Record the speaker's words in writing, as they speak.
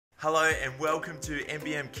Hello and welcome to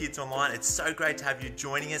MBM Kids Online. It's so great to have you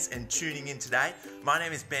joining us and tuning in today. My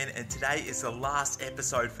name is Ben and today is the last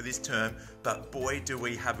episode for this term, but boy do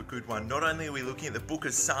we have a good one. Not only are we looking at the book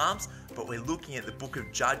of Psalms, but we're looking at the book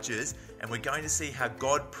of Judges and we're going to see how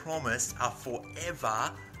God promised a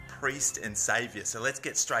forever priest and saviour. So let's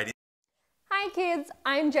get straight in. Hi kids,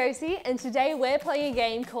 I'm Josie and today we're playing a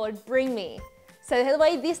game called Bring Me. So the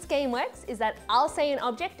way this game works is that I'll say an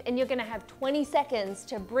object and you're going to have 20 seconds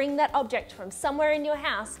to bring that object from somewhere in your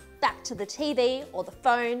house back to the TV or the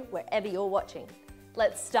phone, wherever you're watching.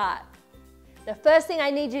 Let's start. The first thing I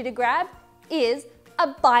need you to grab is a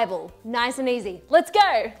Bible. Nice and easy. Let's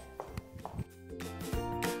go.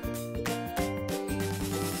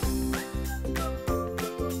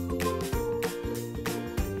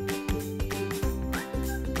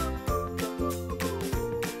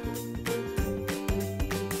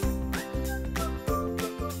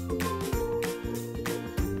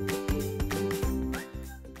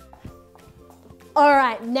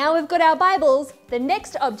 Alright, now we've got our Bibles, the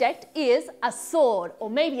next object is a sword,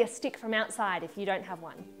 or maybe a stick from outside if you don't have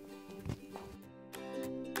one.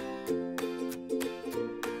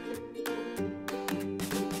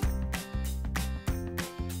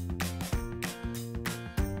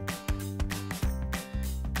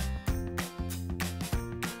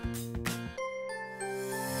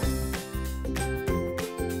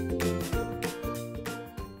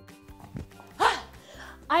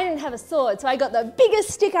 I didn't have a sword, so I got the biggest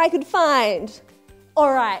stick I could find.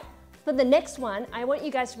 All right, for the next one, I want you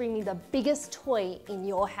guys to bring me the biggest toy in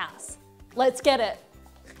your house. Let's get it.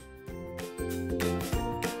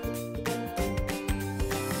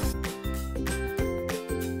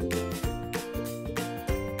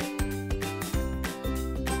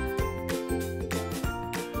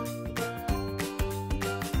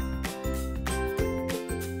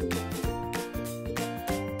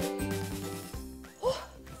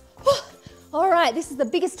 All right, this is the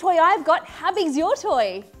biggest toy I've got. How big's your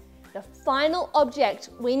toy? The final object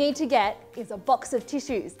we need to get is a box of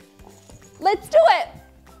tissues. Let's do it!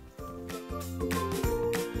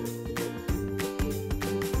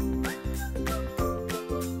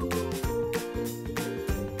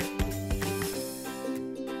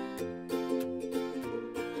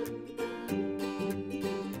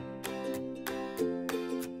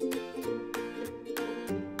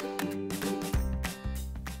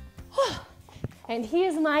 And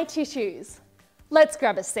here's my tissues. Let's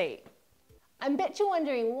grab a seat. I bet you're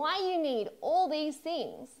wondering why you need all these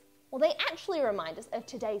things. Well, they actually remind us of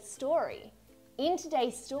today's story. In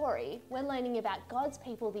today's story, we're learning about God's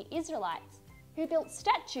people, the Israelites, who built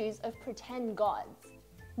statues of pretend gods.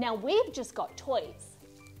 Now, we've just got toys,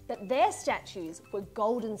 but their statues were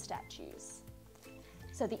golden statues.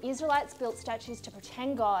 So the Israelites built statues to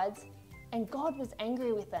pretend gods, and God was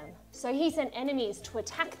angry with them. So he sent enemies to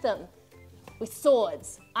attack them with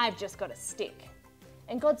swords. I've just got a stick.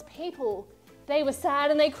 And God's people, they were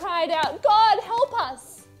sad and they cried out, God, help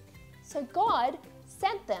us. So God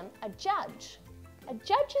sent them a judge. A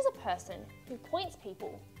judge is a person who points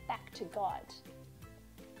people back to God.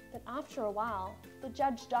 But after a while, the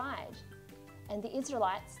judge died. And the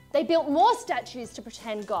Israelites, they built more statues to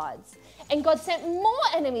pretend gods. And God sent more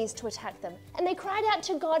enemies to attack them. And they cried out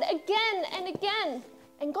to God again and again.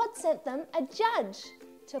 And God sent them a judge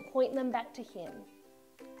to point them back to him.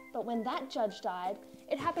 But when that judge died,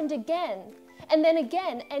 it happened again, and then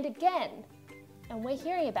again and again. And we're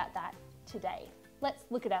hearing about that today. Let's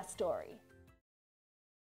look at our story.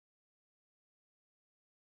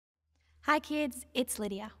 Hi kids, it's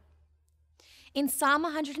Lydia. In Psalm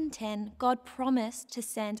 110, God promised to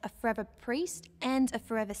send a forever priest and a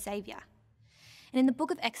forever saviour. And in the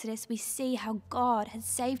book of Exodus, we see how God had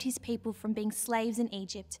saved his people from being slaves in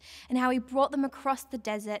Egypt and how he brought them across the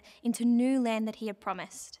desert into new land that he had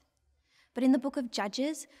promised. But in the book of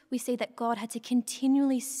Judges, we see that God had to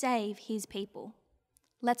continually save his people.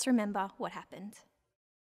 Let's remember what happened.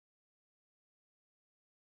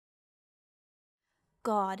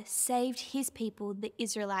 God saved his people, the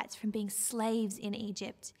Israelites, from being slaves in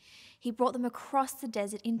Egypt. He brought them across the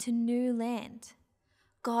desert into new land.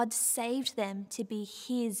 God saved them to be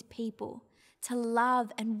his people, to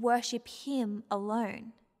love and worship him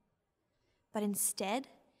alone. But instead,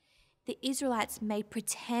 the Israelites made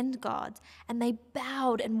pretend gods and they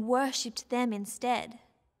bowed and worshipped them instead.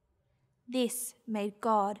 This made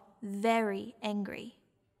God very angry.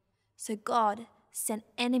 So God sent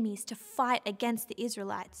enemies to fight against the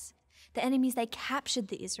Israelites. The enemies, they captured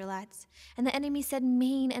the Israelites, and the enemies said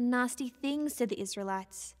mean and nasty things to the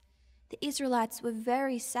Israelites. The Israelites were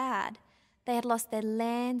very sad. They had lost their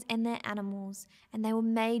lands and their animals, and they were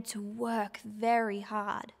made to work very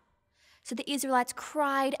hard. So the Israelites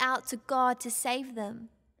cried out to God to save them.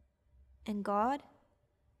 And God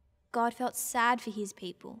felt sad for his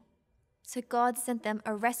people. So God sent them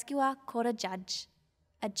a rescuer called a judge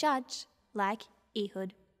like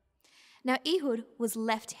Ehud. Now Ehud was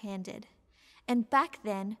left-handed. And back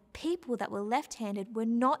then, people that were left-handed were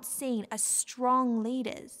not seen as strong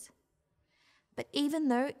leaders. But even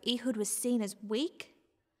though Ehud was seen as weak,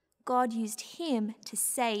 God used him to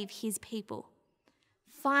save his people.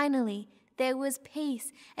 Finally, there was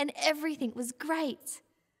peace and everything was great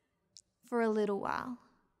for a little while,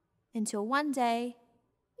 until one day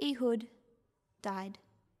Ehud died.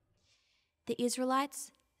 The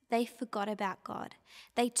Israelites, they forgot about God.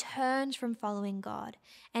 They turned from following God,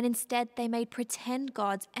 and instead they made pretend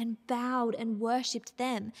gods and bowed and worshipped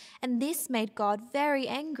them. And this made God very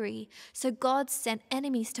angry. So God sent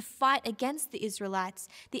enemies to fight against the Israelites.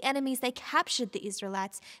 The enemies, they captured the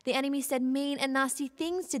Israelites. The enemies said mean and nasty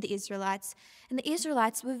things to the Israelites. And the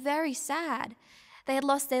Israelites were very sad. They had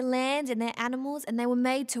lost their land and their animals, and they were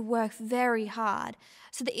made to work very hard.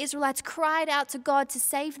 So the Israelites cried out to God to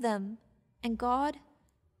save them. And God,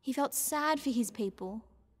 he felt sad for his people.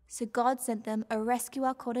 So God sent them a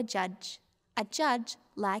rescuer called a judge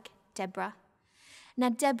like Deborah. Now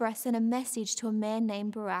Deborah sent a message to a man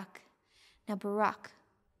named Barak. Now Barak,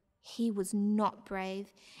 he was not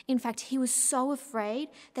brave. In fact, he was so afraid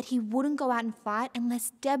that he wouldn't go out and fight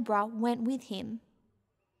unless Deborah went with him.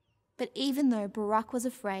 But even though Barak was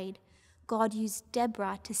afraid, God used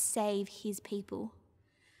Deborah to save his people.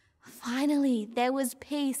 Finally, there was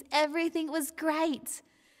peace. Everything was great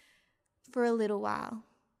for a little while,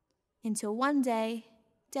 until one day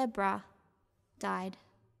Deborah died.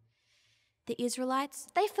 The Israelites,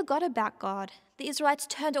 they forgot about God. The Israelites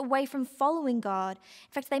turned away from following God.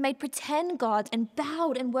 In fact, they made pretend gods and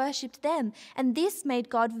bowed and worshipped them. And this made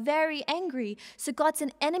God very angry. So God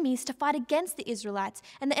sent enemies to fight against the Israelites.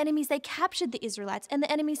 And the enemies, they captured the Israelites. And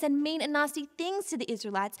the enemies said mean and nasty things to the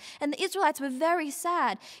Israelites. And the Israelites were very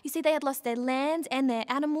sad. You see, they had lost their land and their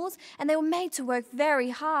animals, and they were made to work very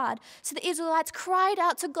hard. So the Israelites cried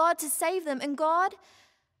out to God to save them. And God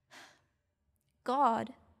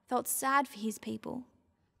felt sad for his people.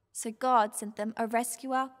 So God sent them a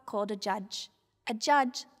rescuer called a judge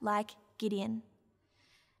like Gideon.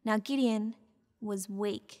 Now Gideon was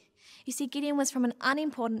weak. You see, Gideon was from an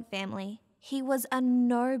unimportant family. He was a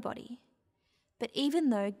nobody. But even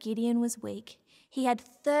though Gideon was weak, he had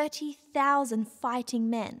 30,000 fighting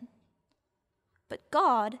men. But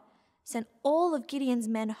God sent all of Gideon's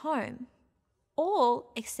men home,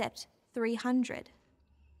 all except 300.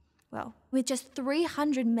 Well, with just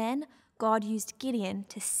 300 men, God used Gideon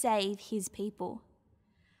to save his people.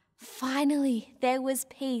 Finally, there was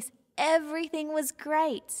peace. Everything was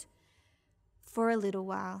great for a little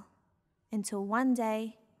while, until one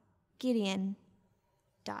day, Gideon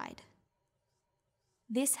died.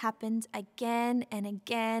 This happened again and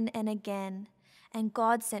again and again, and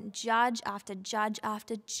God sent judge after judge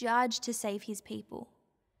after judge to save his people.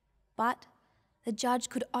 But the judge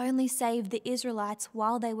could only save the Israelites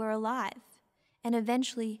while they were alive, and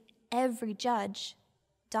eventually every judge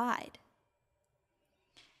died.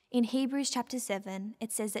 In Hebrews chapter 7,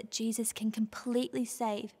 it says that Jesus can completely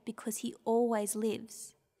save because he always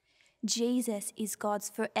lives. Jesus is God's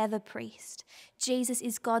forever priest. Jesus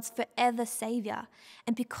is God's forever savior.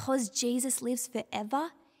 And because Jesus lives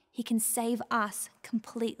forever, he can save us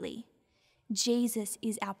completely. Jesus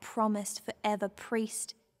is our promised forever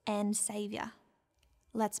priest and savior.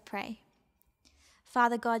 Let's pray.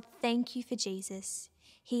 Father God, thank you for Jesus.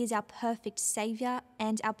 He is our perfect Savior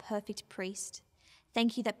and our perfect priest.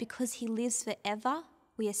 Thank you that because he lives forever,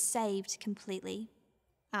 we are saved completely.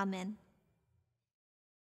 Amen.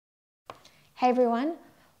 Hey everyone.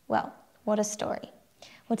 Well, what a story.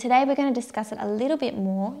 Well, today we're going to discuss it a little bit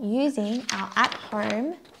more using our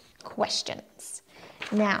at-home questions.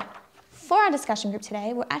 Now, for our discussion group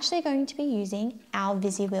today, we're actually going to be using our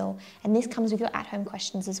VisiWheel, and this comes with your at-home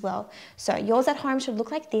questions as well. So yours at home should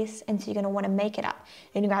look like this, and so you're going to want to make it up.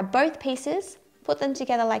 You're going to grab both pieces, put them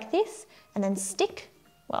together like this, and then stick,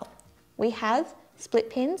 well, we have split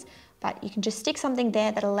pins, but you can just stick something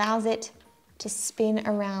there that allows it to spin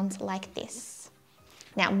around like this.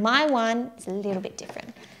 Now my one is a little bit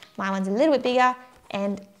different. My one's a little bit bigger,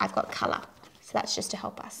 and I've got colour, so that's just to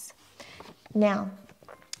help us. Now,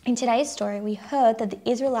 in today's story, we heard that the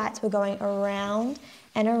Israelites were going around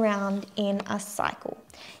and around in a cycle.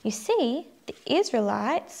 You see, the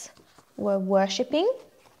Israelites were worshipping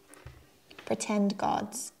pretend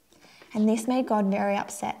gods, and this made God very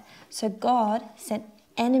upset. So God sent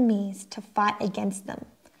enemies to fight against them,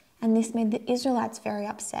 And this made the Israelites very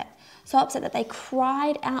upset. So upset that they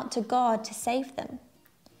cried out to God to save them.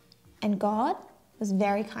 And God was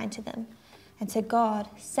very kind to them. And so God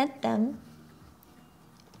sent them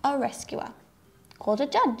a rescuer called a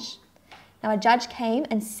judge. Now a judge came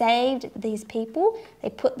and saved these people. They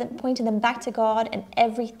pointed them back to God, and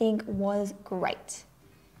everything was great.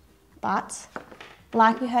 But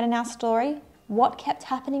like we heard in our story, what kept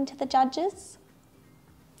happening to the judges?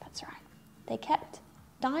 That's right, they kept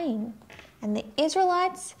dying. And the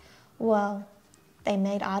Israelites, well, they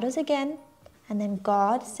made idols again, and then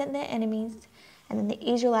God sent their enemies, and then the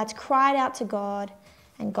Israelites cried out to God,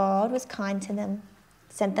 and God was kind to them,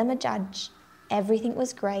 sent them a judge. Everything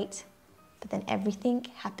was great, but then everything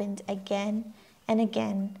happened again and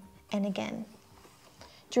again and again.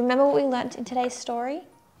 Do you remember what we learnt in today's story?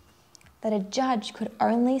 That a judge could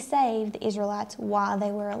only save the Israelites while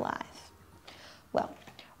they were alive. Well,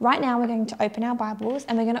 right now we're going to open our Bibles,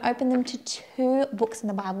 and we're going to open them to two books in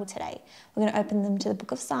the Bible today. We're going to open them to the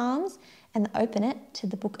book of Psalms and open it to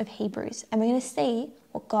the book of Hebrews. And we're going to see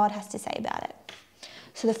what God has to say about it.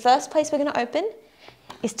 So the first place we're going to open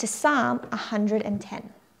is to Psalm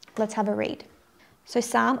 110. Let's have a read. So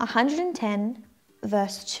Psalm 110,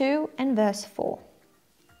 verse 2 and verse 4.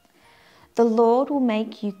 The Lord will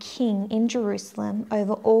make you king in Jerusalem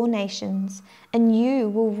over all nations, and you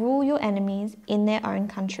will rule your enemies in their own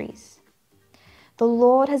countries. The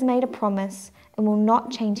Lord has made a promise and will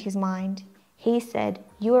not change his mind. He said,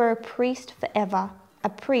 you are a priest forever, a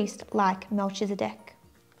priest like Melchizedek.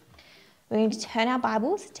 We're going to turn our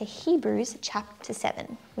Bibles to Hebrews chapter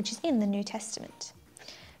 7, which is in the New Testament.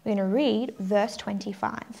 We're going to read verse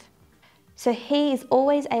 25. So he is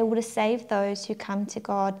always able to save those who come to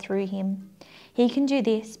God through him. He can do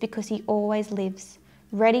this because he always lives,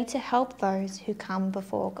 ready to help those who come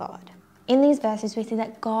before God. In these verses, we see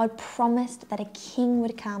that God promised that a king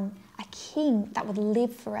would come, a king that would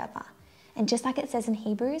live forever. And just like it says in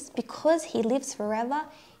Hebrews, because he lives forever,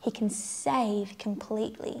 he can save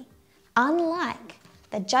completely, unlike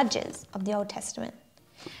the judges of the Old Testament.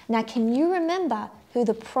 Now, can you remember who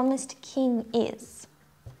the promised king is?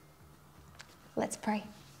 Let's pray.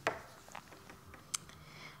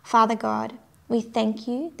 Father God, we thank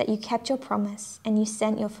you that you kept your promise and you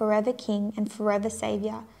sent your forever King and forever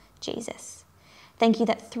Saviour, Jesus. Thank you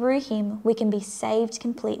that through him we can be saved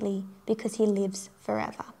completely because he lives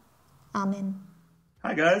forever. Amen.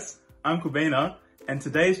 Hi guys, I'm Kubina, and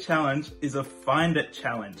today's challenge is a Find It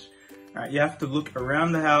challenge. You have to look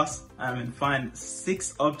around the house and find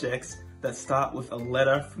 6 objects that start with a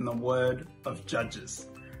letter from the word of Judges.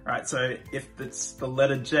 Right, so if it's the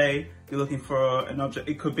letter J, you're looking for an object.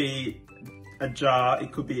 It could be a jar,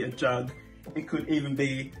 it could be a jug, it could even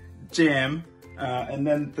be jam. And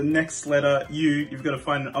then the next letter U, you've got to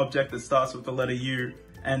find an object that starts with the letter U,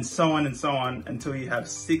 and so on until you have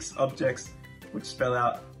 6 objects which spell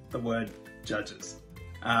out the word Judges.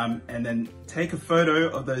 And then take a photo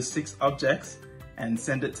of those 6 objects and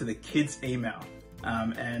send it to the kids' email.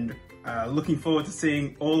 Looking forward to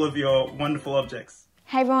seeing all of your wonderful objects.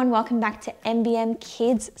 Hey everyone, welcome back to MBM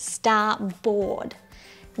Kids Star Board.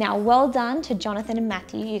 Now, well done to Jonathan and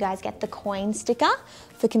Matthew. You guys get the coin sticker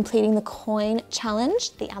for completing the coin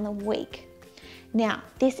challenge the other week. Now,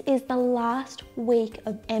 this is the last week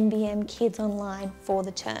of MBM Kids Online for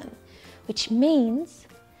the term, which means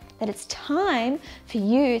that it's time for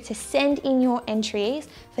you to send in your entries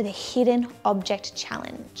for the Hidden Object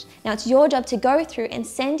Challenge. Now it's your job to go through and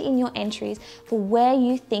send in your entries for where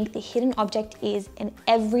you think the hidden object is in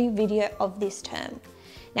every video of this term.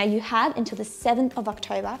 Now you have until the 7th of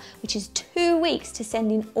October, which is 2 weeks to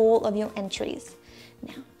send in all of your entries.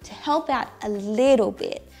 Now, to help out a little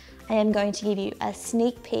bit, I am going to give you a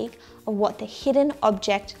sneak peek of what the hidden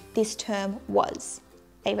object this term was.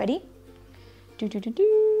 Are you ready?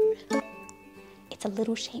 It's a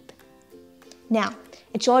little sheep. Now,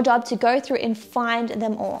 it's your job to go through and find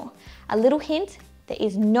them all. A little hint, there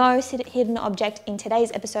is no hidden object in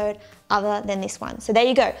today's episode other than this one. So there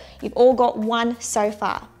you go. You've all got one so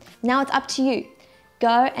far. Now it's up to you.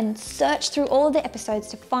 Go and search through all of the episodes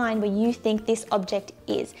to find where you think this object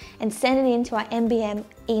is and send it in to our MBM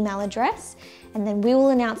email address, and then we will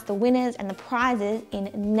announce the winners and the prizes in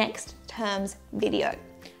next term's video.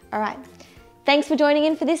 All right. Thanks for joining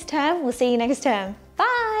in for this term. We'll see you next term.